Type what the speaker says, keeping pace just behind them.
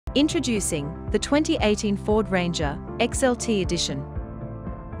Introducing the 2018 Ford Ranger XLT Edition.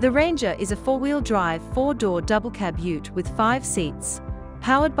 The Ranger is a four-wheel drive, four-door double-cab ute with 5 seats,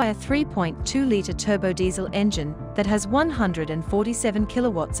 powered by a 3.2-litre turbo diesel engine that has 147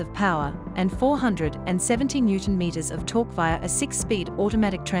 kilowatts of power and 470 newton-meters of torque via a 6-speed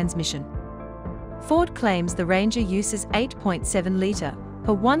automatic transmission. Ford claims the Ranger uses 8.7-litre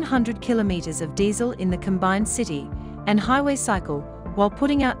per 100 kilometers of diesel in the combined city and highway cycle, while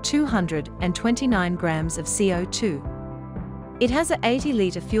putting out 229 grams of CO2. It has a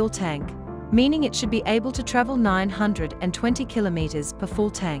 80-litre fuel tank, meaning it should be able to travel 920 kilometers per full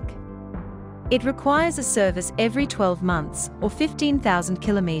tank. It requires a service every 12 months or 15,000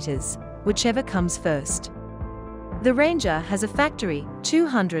 kilometers, whichever comes first. The Ranger has a factory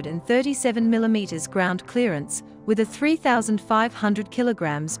 237mm ground clearance with a 3,500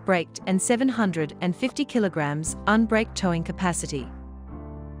 kilograms braked and 750 kilograms unbraked towing capacity.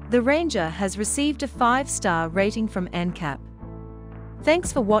 The Ranger has received a 5-star rating from NCAP.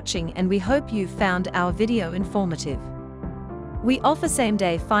 Thanks for watching, and we hope you've found our video informative. We offer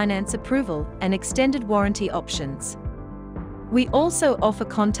same-day finance approval and extended warranty options. We also offer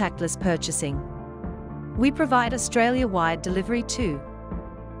contactless purchasing. We provide Australia-wide delivery too.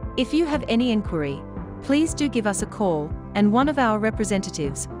 If you have any inquiry, please do give us a call, and one of our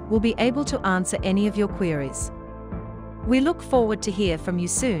representatives will be able to answer any of your queries. We look forward to hear from you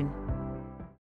soon.